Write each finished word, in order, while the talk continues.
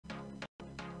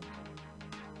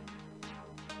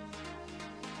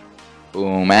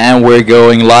Boom, and we're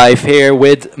going live here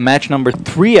with match number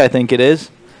 3, I think it is.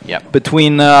 Yep.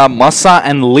 Between Massa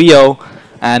and Leo,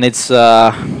 and it's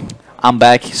I'm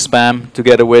back, Spam,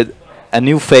 together with a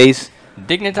new face,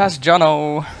 Dignitas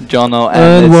Jono.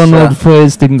 and one it's, old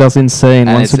face, Dignitas Insane,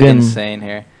 and once it's again. insane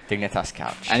here. Dignitas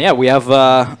Couch. And yeah, we have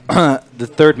the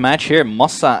third match here,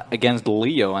 Massa against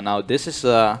Leo, and now this is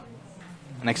an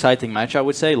exciting match, I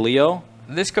would say. Leo.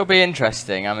 This could be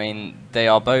interesting. I mean, they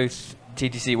are both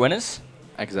TTC winners.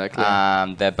 Exactly.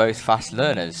 They're both fast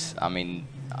learners. I mean,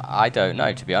 I don't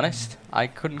know, to be honest. I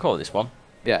couldnh call this one.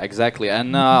 Yeah, exactly.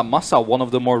 And Massa, one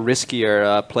of the more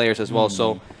riskier players as well.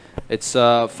 So it's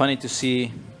funny to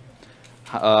see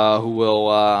who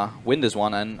will win this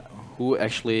one and who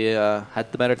actually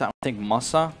had the better time. I think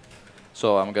Massa.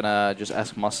 So I'm going to just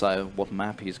ask Massa what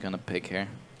map he's going to pick here.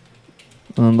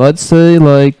 And I'd say,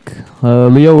 like,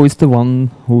 Leo is the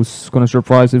one who's gonna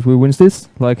surprise if we wins this.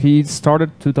 Like, he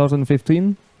started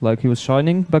 2015, like, he was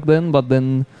shining back then, but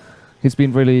then he's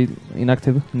been really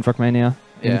inactive in Trackmania,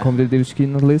 in competitive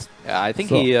skin at least. Yeah, I think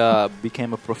so he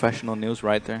became a professional news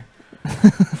writer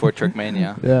for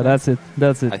Trackmania. Yeah, that's it.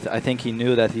 That's it. I think he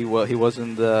knew that he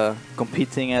wasn't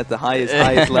competing at the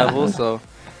highest level, so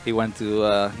he went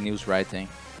to news writing.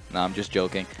 No, I'm just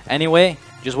joking. Anyway,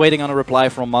 just waiting on a reply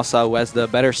from Massa, who has the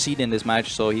better seat in this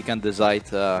match, so he can decide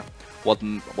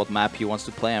what map he wants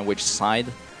to play and which side.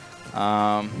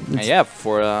 And yeah,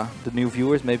 for the new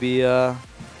viewers, maybe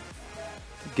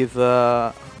give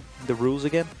the rules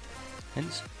again.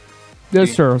 Hints?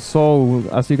 Yes, sure. So,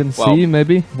 as you can see,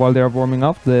 maybe, while they are warming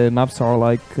up, the maps are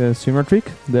like symmetric.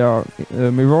 They are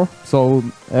mirror. So,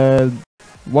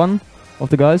 one of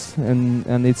the guys,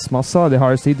 and it's Massa, the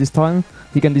higher seed this time,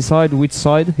 he can decide which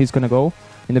side he's gonna go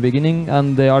in the beginning,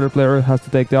 and the other player has to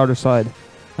take the other side.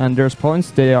 And there's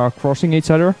points, they are crossing each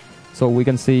other, so we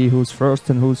can see who's first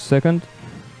and who's second,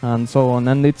 and so on.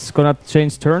 And it's gonna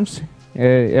change turns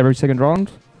every second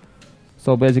round.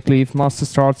 So basically, if Massa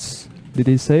starts, did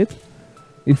he say it?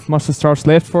 If Massa starts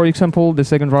left, for example, the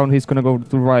second round he's gonna go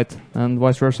to right, and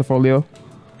vice versa for Leo.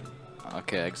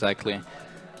 Okay, exactly.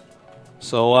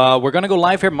 So we're gonna go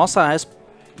live here. Massa has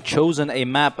chosen a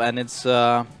map, and it's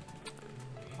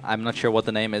I'm not sure what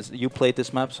the name is. You played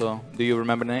this map, so do you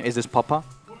remember the name? Is this Papa?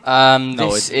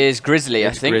 No, this is Grizzly,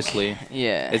 I think. Grizzly.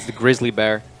 Yeah. It's the Grizzly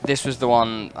Bear. This was the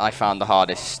one I found the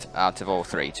hardest out of all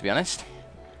 3, to be honest.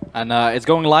 And it's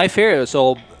going live here,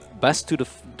 so best to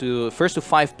the first to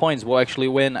 5 points will actually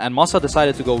win. And Massa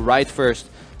decided to go right first,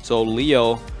 so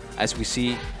Leo, as we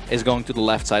see, is going to the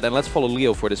left side. And let's follow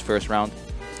Leo for this first round,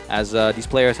 as these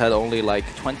players had only like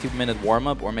 20-minute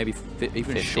warm-up, or maybe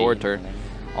even shorter,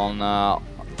 on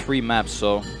 3 maps.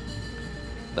 So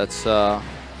that's a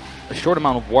short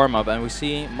amount of warm-up, and we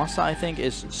see Massa, I think,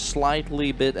 is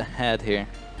slightly bit ahead here.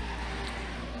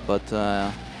 But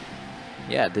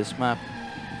yeah, this map,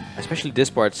 especially this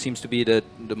part, seems to be the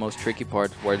most tricky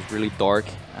part, where it's really dark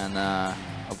and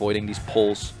avoiding these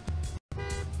poles.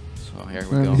 So here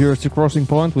we go. Here's the crossing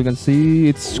point. We can see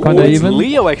it's kind of even.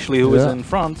 Leo actually who is in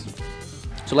front.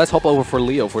 So let's hop over for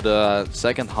Leo for the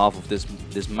second half of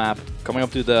this map. Coming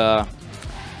up to the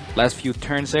last few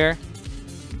turns there.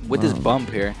 With this bump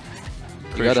here,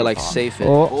 you gotta like save it.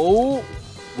 Oh!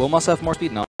 Will Massa have more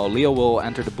speed? No, Leo will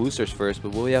enter the boosters first,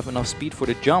 but will he have enough speed for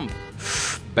the jump?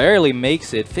 Barely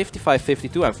makes it.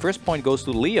 55-52, and first point goes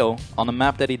to Leo on a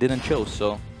map that he didn't choose.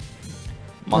 So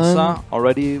Massa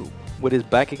already with his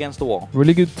back against the wall.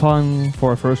 Really good time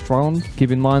for a first round.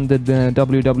 Keep in mind that the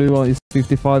WW is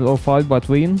 55.05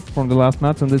 between from the last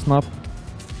match on this map.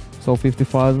 So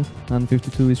 55 and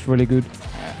 52 is really good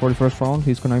for the first round.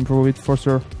 He's gonna improve it for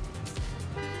sure.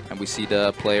 And we see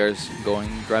the players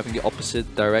driving the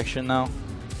opposite direction now.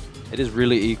 It is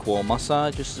really equal.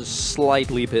 Massa just a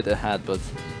slightly bit ahead, but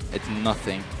it's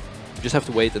nothing. You just have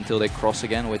to wait until they cross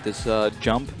again with this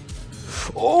jump.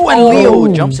 Oh, and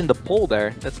Leo jumps in the pole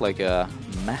there. That's like a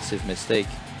massive mistake.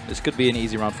 This could be an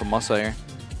easy round for Massa here,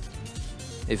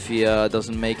 if he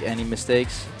doesn't make any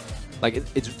mistakes. Like,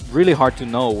 it's really hard to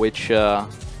know which or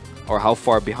how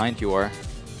far behind you are.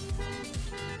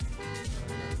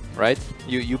 Right?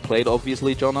 You played,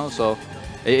 obviously, Jono, so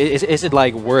is it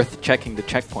like worth checking the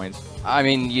checkpoints? I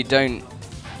mean, you don't.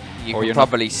 You can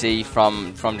probably see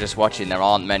from just watching, there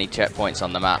aren't many checkpoints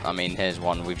on the map. I mean, here's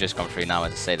one we've just gone through now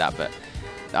as I say that, but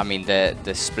I mean,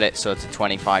 the split sort of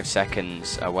 25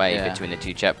 seconds away between the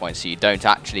 2 checkpoints, so you don't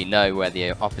actually know where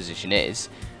the opposition is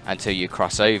until you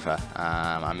cross over.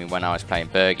 I mean, when I was playing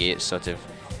Bergie, it's sort of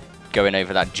going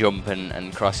over that jump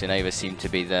and crossing over seemed to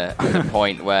be the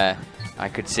point where I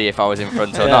could see if I was in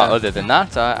front or not. Other than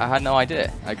that, I had no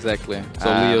idea. Exactly. So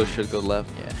Leo should go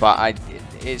left. Yeah. But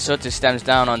it sort of stems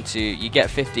down onto you get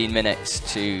 15 minutes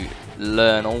to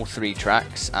learn all 3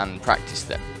 tracks and practice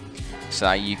them.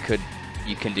 So you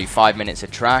can do 5 minutes a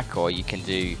track, or you can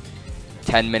do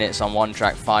 10 minutes on one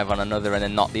track, 5 on another, and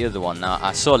then not the other one. Now,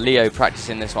 I saw Leo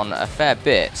practicing this one a fair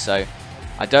bit, so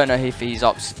I don't know if he's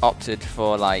opted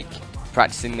for like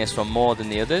practicing this one more than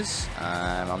the others.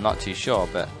 I'm not too sure,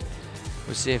 but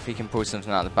we'll see if he can pull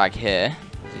something out of the bag here.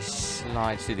 He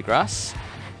slides through the grass.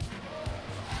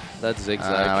 That's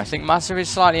zigzag. I think Massa is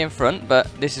slightly in front, but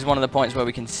this is one of the points where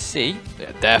we can see.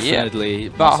 Yeah, definitely. Yeah,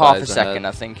 about half a second,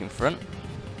 ahead. I think, in front.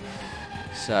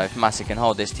 So if Massa can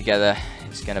hold this together,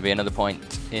 it's going to be another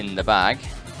point in the bag.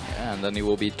 Yeah, and then he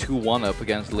will be 2-1 up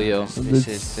against Leo. This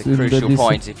is the crucial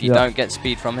point. If you don't get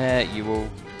speed from here, you will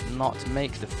not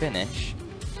make the finish.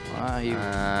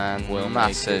 And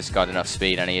Massa's got enough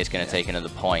speed, and he is going to take another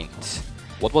point.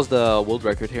 What was the world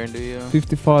record here in the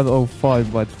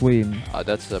 55.05 by Tween.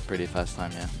 That's a pretty fast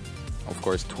time, yeah. Of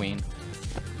course, Tween,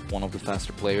 one of the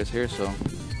faster players here, so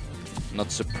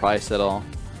not surprised at all.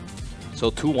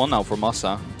 So 2-1 now for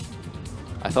Massa.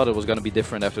 I thought it was going to be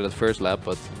different after that first lap,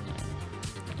 but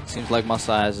it seems like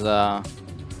Massa has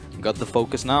got the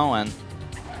focus now and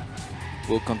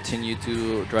will continue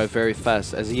to drive very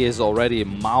fast, as he is already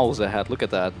miles ahead. Look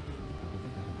at that.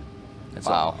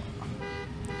 Wow.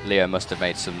 Leo must have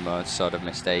made some sort of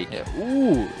mistake. Yeah.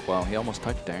 Ooh, wow, he almost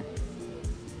touched there.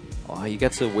 Oh, he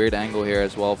gets a weird angle here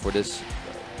as well for this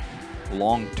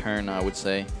long turn, I would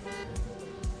say.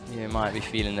 You might be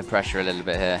feeling the pressure a little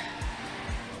bit here.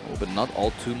 Oh, but not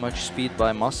all too much speed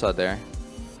by Massa there.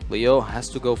 Leo has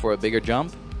to go for a bigger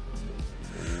jump.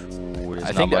 Ooh,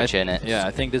 there's not much in it. Yeah, I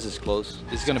think this is close.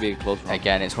 This is going to be a close run.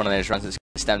 Again, it's one of those runs that's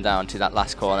going to stem down to that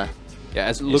last corner.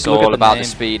 Yeah, it's all about the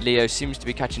speed. Leo seems to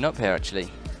be catching up here, actually.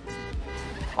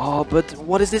 Oh, but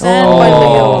what is this end by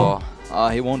Leo?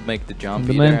 He won't make the jump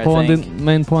The either,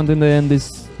 main point in the end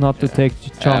is not to take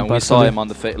jump. And we saw him on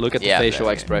the look at the facial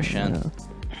expression. Yeah.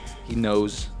 He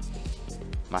knows.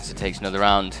 Massa takes another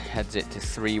round, heads it to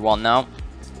 3-1 now.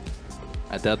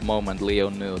 At that moment, Leo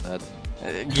knew that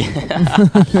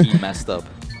he messed up.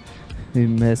 He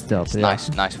messed up, yeah.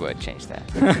 Nice word change there.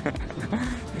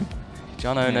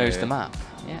 Jono knows the map.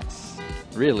 Yes.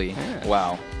 Really? Yeah.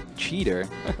 Wow. Cheater.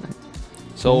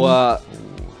 So,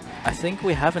 I think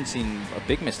we haven't seen a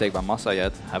big mistake by Massa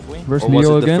yet, have we? Where's or was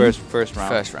Leo it the again? first round?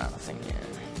 First round, I think,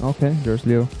 yeah. Okay, there's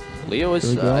Leo. Leo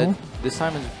is, this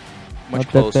time is much not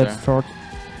closer. That short.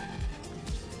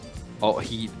 Oh,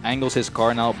 he angles his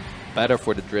car now better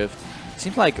for the drift.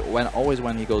 Seems like always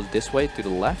when he goes this way to the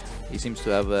left, he seems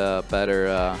to have a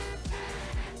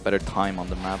better time on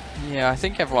the map. Yeah, I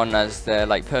think everyone has their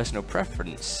like personal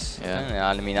preference. Yeah.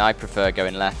 I mean, I prefer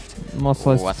going left. I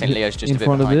think Leo's just a bit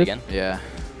behind again. Yeah.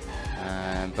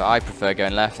 But I prefer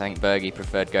going left. I think Bergie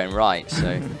preferred going right.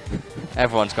 So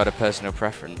everyone's got a personal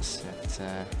preference.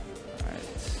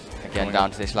 Again,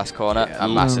 down to this last corner,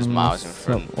 and Massa's miles in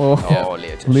front.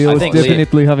 Leo's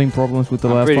definitely having problems with the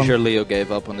last one. I'm pretty sure Leo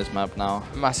gave up on this map now.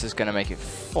 Massa's going to make it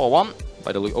 4-1.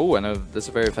 By the look, oh, and that's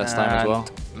a very fast time as well.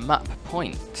 Map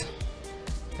point.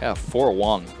 Yeah,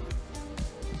 4-1.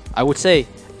 I would say,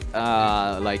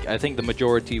 like, I think the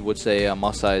majority would say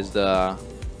Massa is the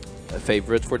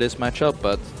favorite for this matchup,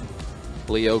 but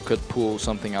Leo could pull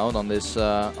something out on this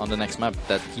on the next map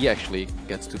that he actually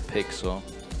gets to pick. So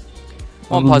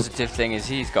one positive thing is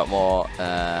he's got more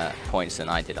points than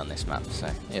I did on this map. So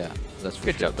yeah, that's for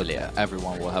good sure. job to Leo.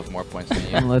 Everyone will have more points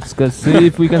than you. Let's go see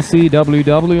if we can see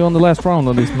WW on the last round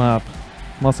on this map.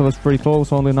 Massa was pretty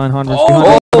close, only 900.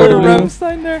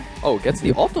 Ramstein there. Oh, gets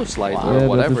the auto slide or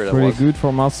whatever that was. Pretty good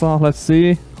for Massa. Let's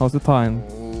see how's the time.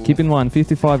 Ooh. Keep in mind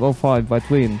 55.05 by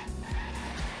Tween.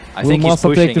 I think Massa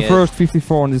he's take the first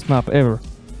 54 on this map ever?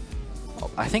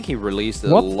 I think he released a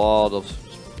lot of.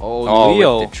 Oh,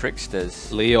 Leo. With the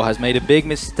tricksters. Leo has made a big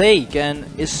mistake and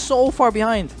is so far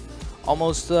behind.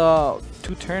 Almost 2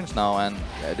 turns now, and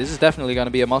this is definitely going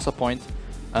to be a Massa point.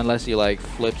 Unless he like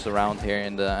flips around here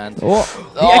in the end. Oh.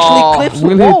 He actually clips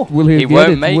the wall. Will he get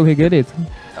it? Will he get it?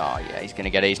 Oh yeah, he's going to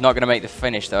get it. He's not going to make the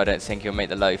finish though. I don't think he'll make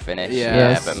the low finish.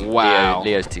 Yeah, but wow.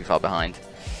 Leo's too far behind.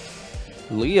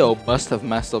 Leo must have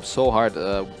messed up so hard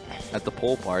at the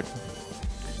pole part.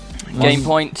 Game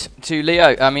point to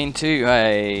Leo. I mean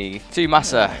to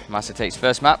Massa. Massa takes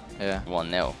first map. Yeah.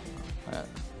 1-0.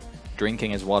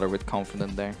 Drinking his water with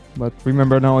confidence there. But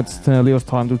remember now it's Leo's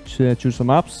time to choose some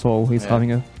maps, so he's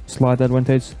having a slight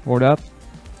advantage for that.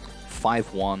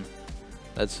 5-1.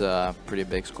 That's a pretty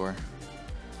big score.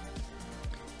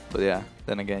 But yeah,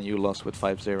 then again you lost with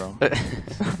 5-0.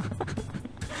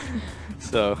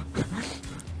 So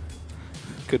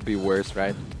could be worse,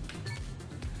 right?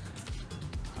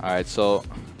 Alright, so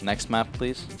next map,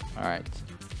 please. Alright.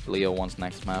 Leo wants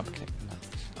next map.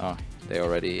 Oh, they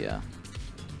already...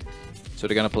 So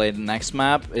they're gonna play the next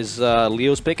map. Is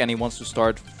Leo's pick, and he wants to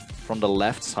start from the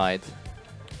left side.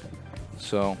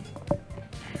 So...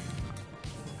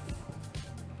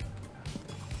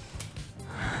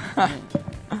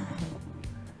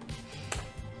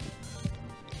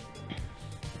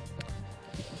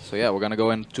 So yeah, we're gonna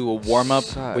go into a warm-up.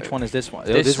 So Which one is this one?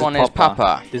 This one is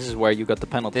Papa. This is where you got the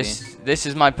penalty. This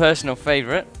is my personal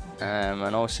favorite,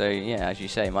 and also, yeah, as you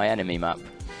say, my enemy map.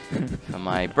 For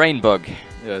my brain bug.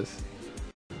 Yes.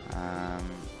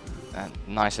 A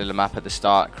nice little map at the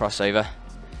start, crossover.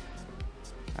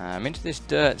 Into this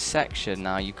dirt section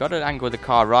now. You've got to angle the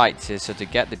car right to sort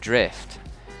of get the drift.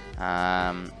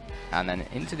 And then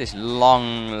into this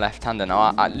long left-hander.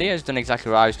 Now, Leo's done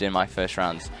exactly what I was doing in my first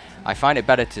rounds. I find it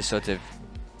better to sort of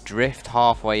drift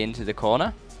halfway into the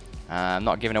corner. I'm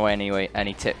not giving away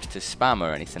any tips to spam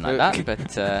or anything like that,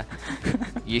 but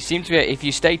you seem to be, if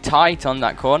you stay tight on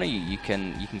that corner, you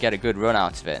can get a good run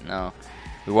out of it. Now,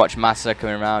 we watch Massa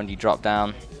coming around. You drop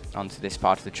down onto this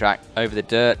part of the track, over the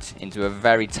dirt, into a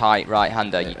very tight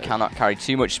right-hander. You cannot carry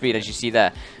too much speed, as you see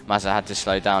there. Massa had to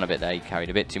slow down a bit there. He carried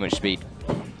a bit too much speed.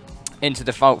 Into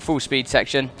the full speed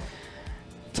section.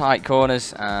 Tight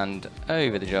corners and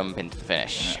over the jump into the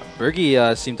finish.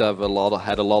 Bergie seemed to have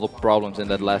had a lot of problems in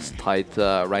that last tight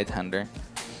right-hander.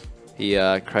 He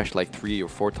crashed like 3 or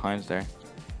 4 times there.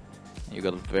 You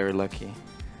got very lucky.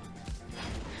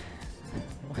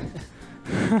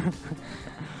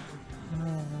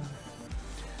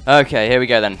 Okay, here we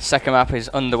go then. Second map is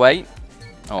underway.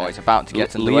 Oh, it's about to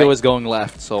get underway. Leo is going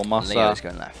left, so Massa. Leo is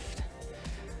going left.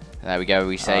 There we go.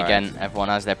 We say again, everyone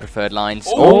has their preferred lines.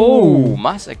 Oh!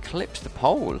 Massa clips the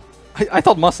pole. I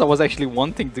thought Massa was actually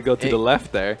wanting to go to the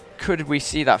left there. Could we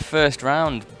see that first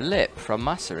round blip from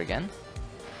Massa again?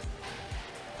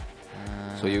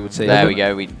 So you would say... There we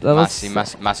go.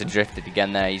 Massa drifted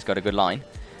again there. He's got a good line.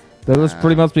 That was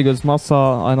pretty much because Massa,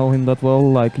 I know him that well.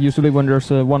 Like, usually when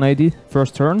there's a 180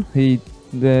 first turn, he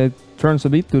turns a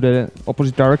bit to the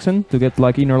opposite direction to get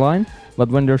like inner line. But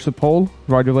when there's a pole,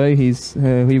 right away he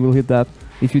will hit that.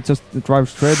 If you just drive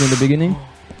straight in the beginning,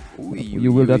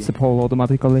 you will that's the pole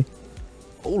automatically.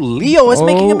 Oh, Leo is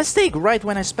making a mistake right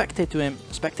when I spectate to him.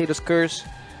 Spectator's curse,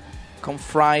 come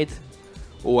fried.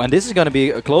 Oh, and this is gonna be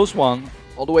a close one,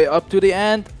 all the way up to the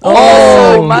end.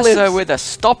 Oh, Massa with a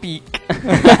stoppy.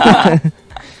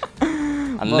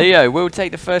 And Leo will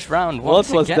take the first round. What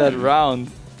was that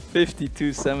round?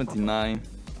 52-79.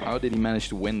 How did he manage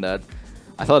to win that?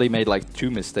 I thought he made like 2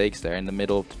 mistakes there in the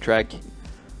middle of the track.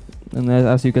 And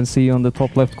as you can see on the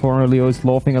top left corner, Leo is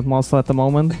laughing at Massa at the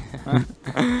moment.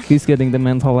 He's getting the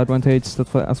mental advantage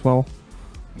as well.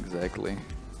 Exactly.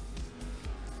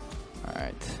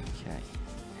 Alright. Okay.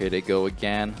 Here they go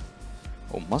again.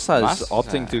 Oh, Massa is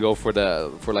opting to go for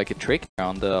like a trick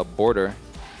on the border,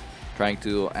 trying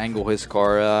to angle his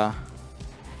car.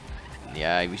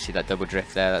 Yeah, we see that double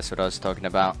drift there. That's what I was talking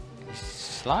about. He's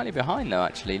slightly behind though.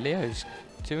 Actually, Leo's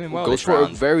doing well. Goes for a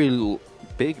very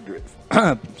big drift.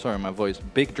 Sorry, my voice.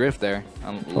 Big drift there.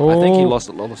 I think he lost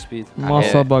a lot of speed.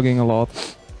 Massa bugging a lot.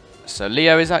 So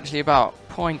Leo is actually about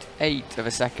 0.8 of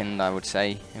a second, I would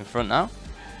say, in front now.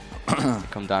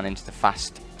 Come down into the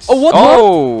fast. Oh, what?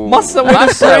 Oh, Massa with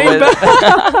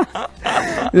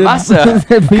Massa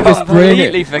the biggest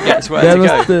completely forgets where to go.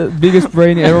 That was the biggest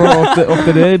brain error of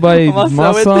the day by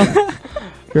Massa.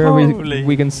 Here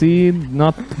we can see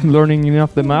not learning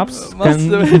enough the maps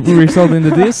can result into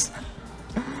this.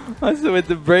 Massa with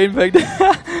the brain back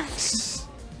there.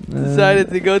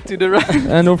 Decided to go to the right.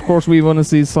 And of course we want to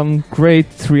see some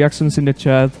great reactions in the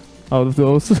chat out of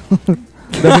those.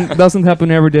 Doesn't happen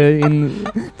every day in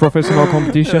professional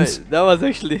competitions. That was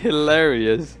actually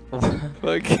hilarious.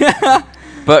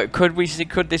 But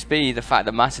could this be the fact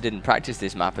that Massa didn't practice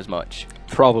this map as much?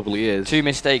 Probably is. 2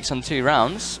 mistakes on 2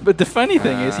 rounds. But the funny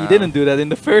thing is, he didn't do that in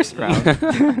the first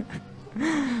round.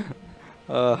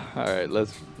 Alright,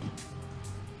 let's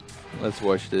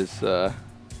watch this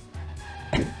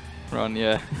run.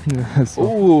 Yeah.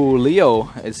 Ooh, Leo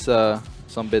is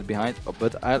some bit behind,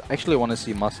 but I actually want to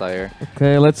see Massa here.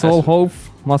 Okay, let's all hope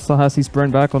Massa has his brain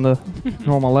back on the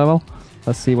normal level.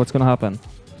 Let's see what's gonna happen.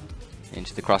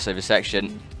 Into the crossover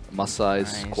section. Massa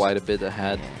is quite a bit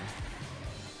ahead.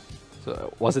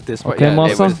 So was it this way? Okay,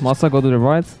 yeah, Massa go to the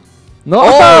right. No!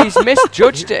 Oh, he's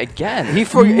misjudged it again. He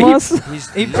forgot.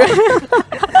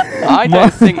 I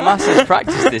don't think Massa's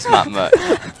practiced this map much.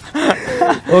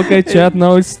 Okay, chat,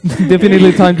 now it's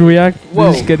definitely time to react.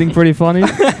 This is getting pretty funny.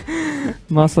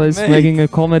 Massa is making a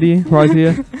comedy right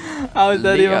here. How is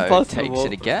that even possible? Takes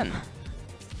it again.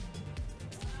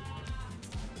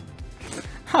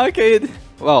 Okay.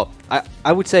 Well,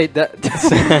 I would say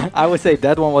that I would say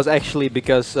that one was actually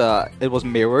because it was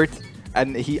mirrored,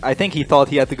 and I think he thought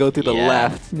he had to go to the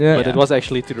left, but it was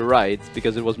actually to the right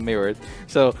because it was mirrored.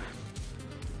 So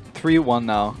 3-1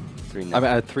 now. 3-0. I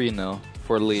mean 3-0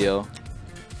 for Leo.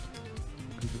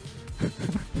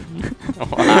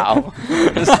 Wow.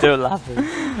 I'm still laughing.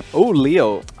 Oh,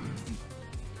 Leo.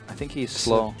 I think he's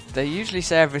slow. They usually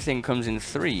say everything comes in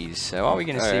threes, so are we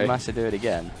going to see Massa do it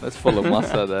again? Let's follow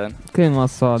Massa then. Okay,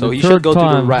 Massa. So he should go to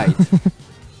the right.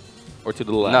 Or to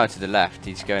the left? No, to the left.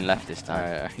 He's going left this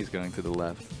time. He's going to the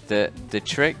left. The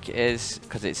trick is,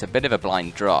 because it's a bit of a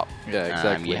blind drop. Yeah,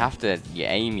 exactly. You have to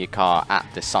aim your car at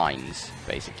the signs,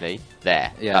 basically.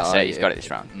 There. Yeah, that's it. He's got it this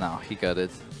round. No, he got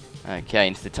it. Okay,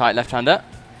 into the tight left-hander.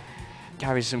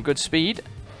 Carries some good speed.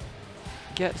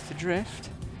 Gets the drift.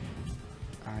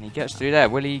 And he gets through there.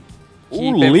 Will he keep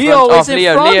in Leo front is of in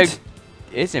Leo? front. Leo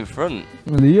is in front.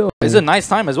 Leo. It's a nice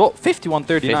time as well.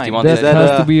 51.39. That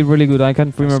has to be really good. I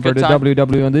can't remember the time.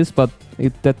 WW on this, but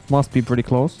that must be pretty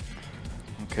close.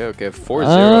 Okay, 4-0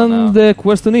 now. And the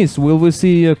question is, will we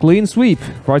see a clean sweep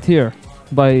right here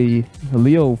by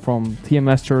Leo from TM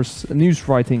Masters news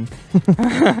writing?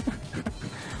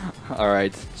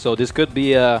 Alright, so this could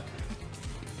be the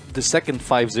second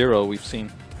 5-0 we've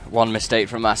seen. One mistake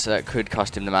from Massa could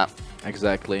cost him the map.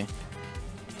 Exactly.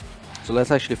 So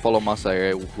let's actually follow Massa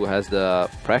here, who has the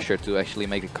pressure to actually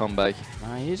make a comeback.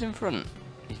 He is in front.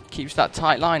 He keeps that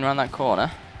tight line around that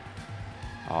corner.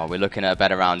 Oh, we're looking at a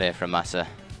better round here from Massa.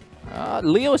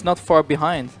 Leo is not far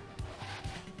behind.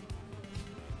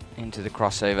 Into the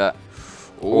crossover.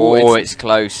 Oh, it's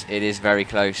close. It is very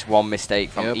close. One mistake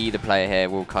from either player here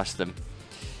will cost them.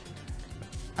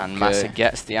 And Massa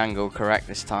gets the angle correct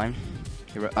this time.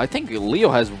 I think Leo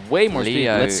has way more speed.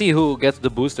 Let's see who gets the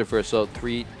booster first. So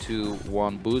 3, 2,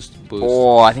 1, boost.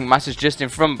 Oh, I think Massa's just in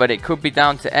front, but it could be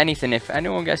down to anything if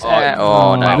anyone gets there.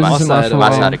 Oh, no,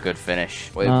 Massa had a good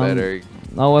finish. Way better.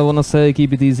 Now I want to say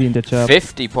keep it easy in the chat.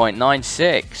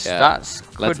 50.96. Yeah. That's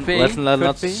could be. Let's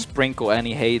not sprinkle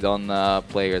any hate on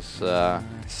players,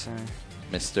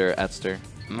 Mr. Edster.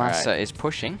 Massa is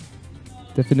pushing.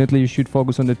 Definitely you should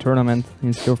focus on the tournament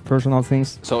instead of personal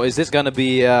things. So is this going to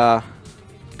be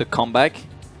the comeback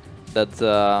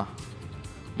that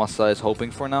Massa is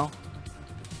hoping for now?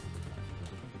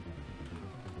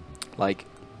 Like,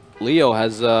 Leo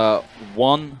has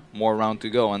one more round to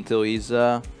go until he's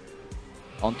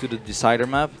onto the decider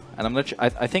map, and I'm not sure.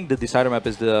 I think the decider map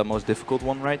is the most difficult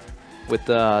one, right? With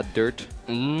dirt.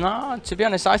 No, to be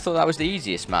honest, I thought that was the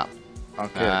easiest map.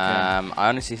 Okay. I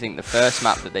honestly think the first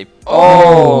map that they.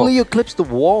 Oh, Leo clips the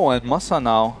wall, and Massa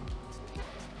now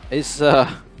is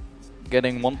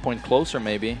getting 1 point closer,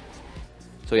 maybe.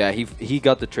 So yeah, he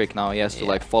got the trick now. He has to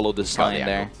like follow the sign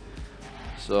there.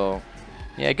 So.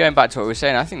 Yeah, going back to what we were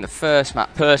saying, I think the first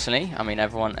map, personally, I mean,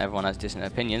 everyone has different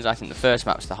opinions. I think the first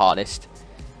map's the hardest.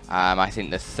 I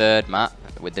think the third map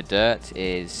with the dirt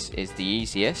is the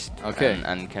easiest. Okay.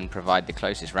 And can provide the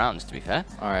closest rounds, to be fair.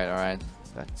 All right.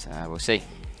 But we'll see.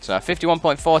 So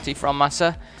 51.40 from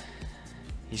Massa.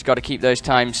 He's got to keep those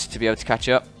times to be able to catch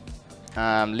up.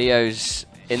 Leo's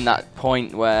in that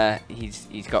point where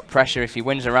he's got pressure. If he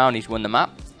wins a round, he's won the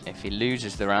map. If he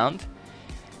loses the round,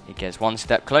 he gets one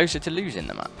step closer to losing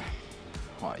the map.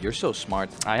 Wow, you're so smart.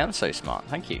 I am so smart.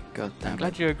 Thank you. God damn I'm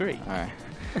glad you agree. All right.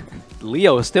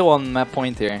 Leo is still on map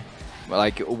point here.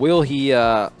 Like, will he?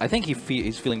 I think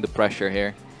he's feeling the pressure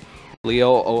here.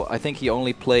 Leo, I think he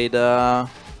only played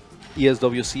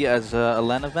ESWC as a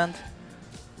LAN event.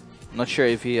 I'm not sure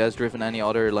if he has driven any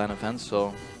other LAN events,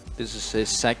 so this is his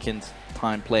second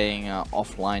time playing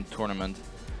offline tournament.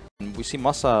 And we see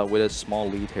Massa with a small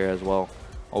lead here as well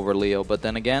over Leo, but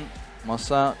then again,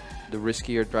 Massa, the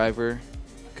riskier driver,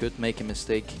 could make a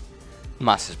mistake.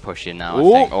 Massa's pushing now,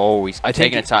 I think. Oh, he's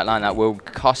taking a tight line that will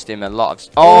cost him a lot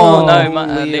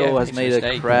of... Leo has made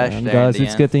a crash there. Guys,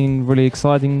 it's getting really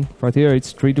exciting right here.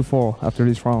 It's 3-4 after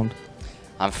this round.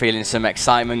 I'm feeling some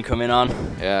excitement coming on.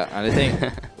 Yeah, and I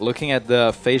think looking at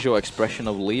the facial expression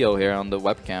of Leo here on the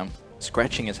webcam,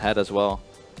 scratching his head as well.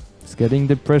 It's getting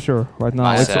the pressure right now.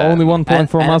 Massa. It's only 1 point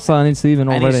for Massa, and it's even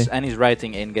already. And he's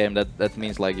writing in-game. That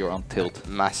means like you're on tilt.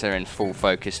 Massa in full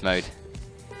focus mode.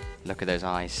 Look at those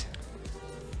eyes.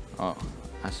 Oh,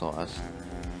 I saw us.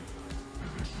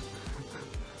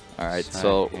 Alright,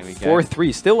 so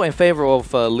 4-3, still in favor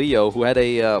of Leo, who had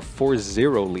a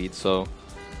 4-0 lead, so...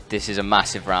 This is a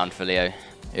massive round for Leo.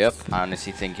 Yep. I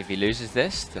honestly think if he loses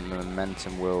this, the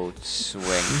momentum will swing.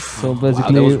 So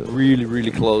basically, wow, that was really,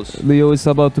 really close. Leo is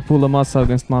about to pull a Massa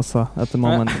against Massa at the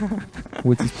moment,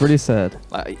 which is pretty sad.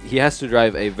 He has to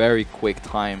drive a very quick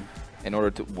time in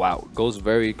order to... Wow, goes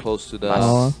very close to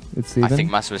the... It's even. I think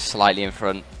Massa was slightly in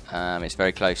front. It's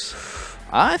very close.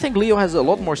 I think Leo has a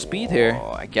lot more speed here.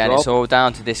 Again, it's all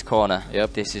down to this corner.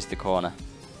 Yep. This is the corner.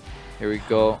 Here we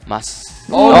go. Massa.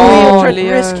 Oh,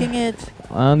 Leo risking it.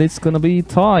 And it's gonna be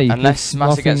tie. Unless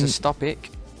Massa gets a stop pick,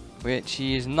 which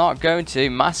he is not going to.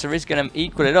 Massa is going to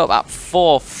equal it up at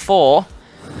 4-4.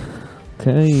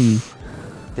 Okay.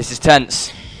 This is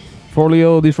tense. For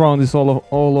Leo, this round is all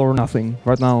or nothing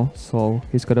right now, so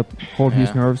he's gotta hold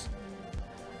his nerves.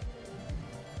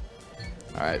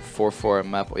 Alright, 4-4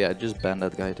 map. Yeah, just ban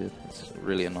that guy, dude. It's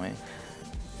really annoying.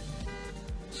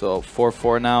 So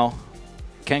 4-4 now.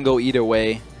 Can go either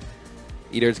way.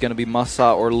 Either it's gonna be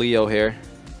Massa or Leo here.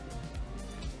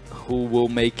 Who will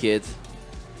make it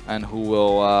and who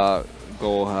will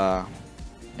go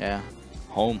yeah,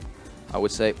 home, I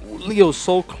would say. Leo's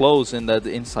so close in that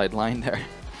inside line there.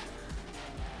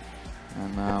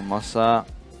 And Massa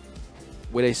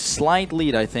with a slight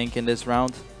lead, I think, in this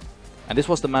round. And this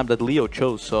was the map that Leo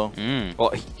chose, so...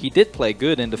 Well, he did play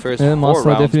good in the first 4 Massa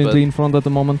rounds, definitely in front at the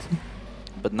moment.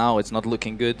 But now it's not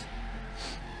looking good.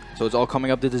 So it's all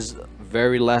coming up to this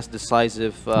very last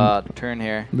decisive turn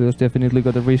here. Leo's definitely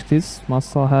got to risk this.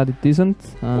 Massa had it decent.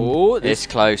 Oh, it's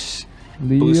close.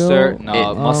 Leo. Booster.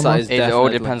 No, Massa is definitely... It all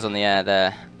depends on the air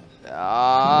there.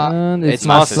 And it's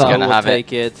Massa's gonna will have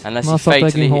take it. Unless Massa he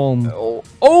taking fatally... home.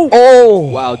 Oh!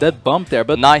 Wow, that bump there.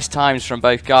 But nice times from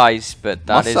both guys, but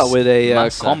that Massa is with a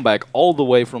Massa. comeback all the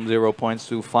way from 0 points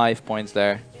to 5 points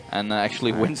there. And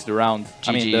actually wins the round.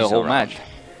 I mean, the whole match.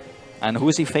 And who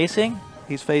is he facing?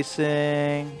 He's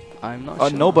facing... I'm not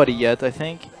sure. Nobody yet, I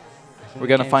think. We're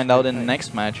going to find out in the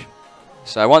next match.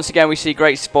 So once again, we see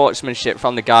great sportsmanship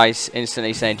from the guys,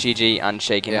 instantly saying GG and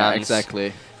shaking hands.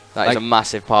 Exactly. That is a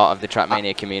massive part of the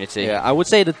Trackmania community. Yeah, I would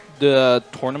say that the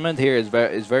tournament here is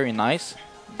very nice,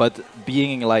 but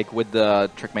being like with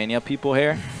the Trackmania people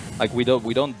here, like we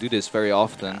don't do this very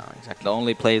often. No, exactly. The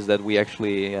only place that we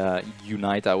actually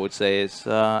unite, I would say, is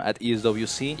at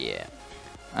ESWC. Yeah.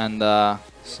 And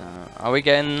so are we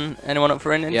getting anyone up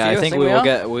for an interview? yeah, I think we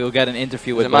will get an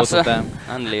interview with both of them.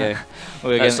 And Leo.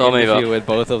 We'll get an interview with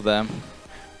both of them.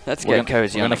 Let's get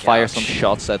cozy. We're gonna fire some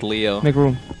shots at Leo. Make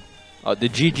room. Oh, the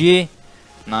GG,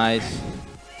 nice.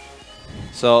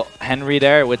 So Henry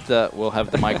there with the we'll have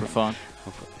the microphone.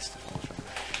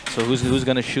 So who's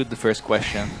gonna shoot the first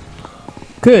question?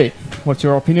 Okay, what's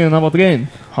your opinion about the game?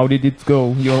 How did it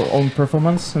go? Your own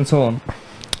performance and so on.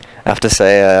 I have to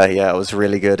say, yeah, it was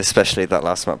really good, especially that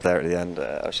last map there at the end.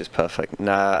 It was just perfect.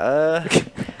 Nah,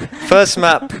 first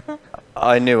map,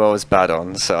 I knew I was bad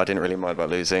on, so I didn't really mind about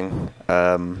losing.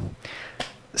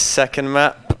 Second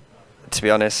map, to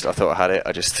be honest, I thought I had it.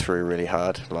 I just threw really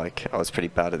hard. Like, I was pretty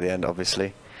bad at the end,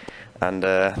 obviously. And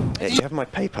yeah, you have my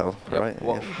PayPal, right?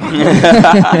 Well,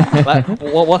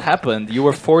 what happened? You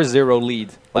were 4-0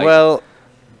 lead. Like, well,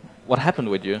 what happened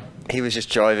with you? he was just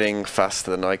driving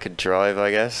faster than I could drive,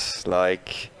 I guess.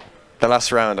 Like, the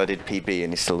last round I did PB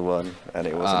and he still won, and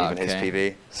it wasn't even his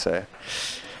PB. So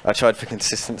I tried for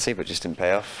consistency, but just didn't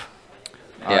pay off.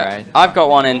 Yeah, right. I've got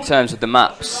one in terms of the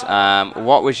maps.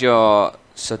 What was your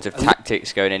sort of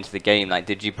tactics going into the game? Like,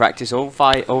 did you practice all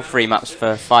 3 maps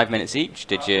for 5 minutes each?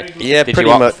 Did you? Yeah, did pretty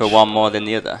you opt much for one more than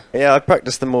the other? Yeah, I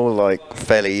practiced them all like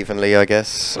fairly evenly, I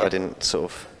guess. I didn't sort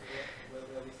of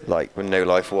like with no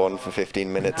life one for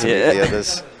 15 minutes and the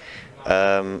others.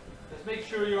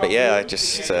 But yeah, I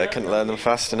just couldn't learn them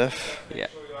fast enough. Yeah.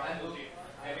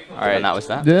 All right, and that was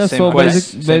that. Yeah,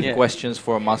 same questions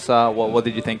for Massa. What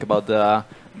did you think about the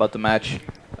match,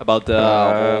 about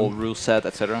the whole rule set,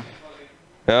 etc.?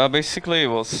 Yeah, basically it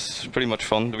was pretty much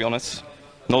fun, to be honest.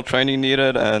 No training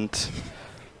needed, and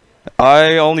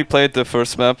I only played the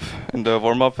first map in the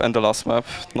warm-up and the last map,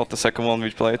 not the second one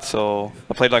we played. So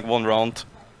I played like 1 round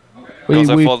because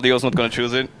I thought Leo's not gonna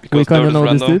choose it because we kind of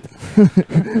noticed random.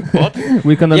 it. What?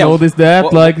 We kind of noticed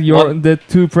that, like the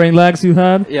 2 brain lags you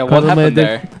had. Yeah, what happened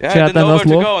there? Yeah, I didn't know where to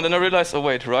go, and then I realized, oh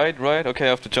wait, right, okay, I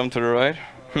have to jump to the right.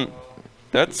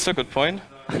 That's a good point.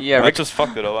 Yeah, I just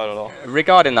fucked it up, I don't know.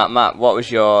 Regarding that map, what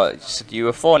was your... So you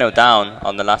were 4-0 down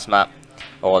on the last map,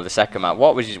 or the second map.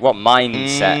 What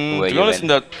mindset were you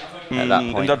in at that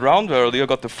point? In that round where Leo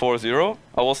got the 4-0,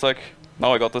 I was like,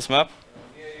 now I got this map.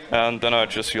 And then I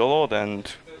just YOLO'd and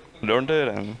learned it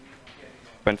and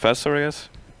went faster, I guess.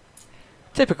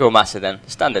 Typical Massa then,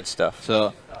 standard stuff.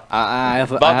 So, I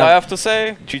have to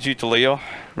say, GG to Leo,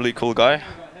 really cool guy.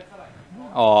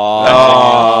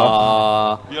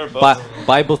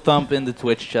 Bible thump in the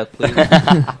Twitch chat, please.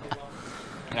 Yeah,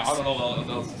 I don't know what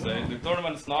else to say. The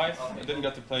tournament is nice. I didn't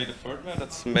get to play the third map.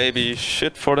 That's maybe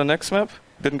shit for the next map.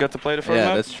 Didn't get to play the third map.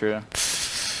 Yeah, that's true.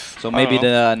 So maybe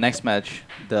the next match,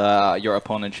 your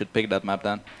opponent should pick that map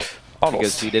then,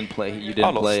 because you didn't play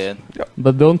it. Yep.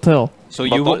 But don't tell. So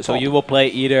you will play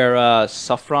either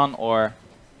Saffron or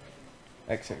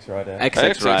XX Rider.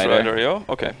 XX Rider. Yeah.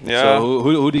 Okay. Yeah. So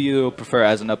who do you prefer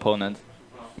as an opponent?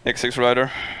 XX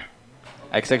Rider.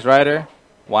 XX Rider.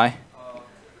 Why?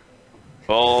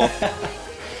 Well,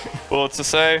 well, to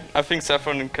say, I think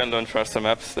Saffron can learn faster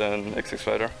maps than XX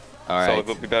Rider. All so right. it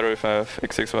would be better if I have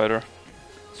XX Rider.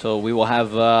 So we will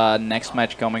have next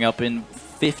match coming up in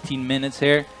 15 minutes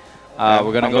here.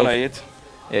 We're I'm gonna eat.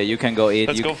 Yeah, you can go eat.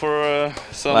 Let's go for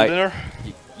some like, dinner.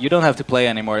 You don't have to play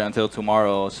anymore until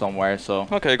tomorrow somewhere. So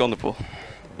Okay, go on the pool.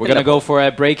 we're gonna go for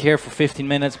a break here for 15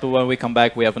 minutes. But when we come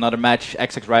back, we have another match: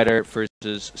 XX Rider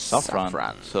versus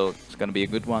Saffron. So it's gonna be a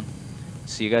good one.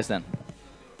 See you guys then.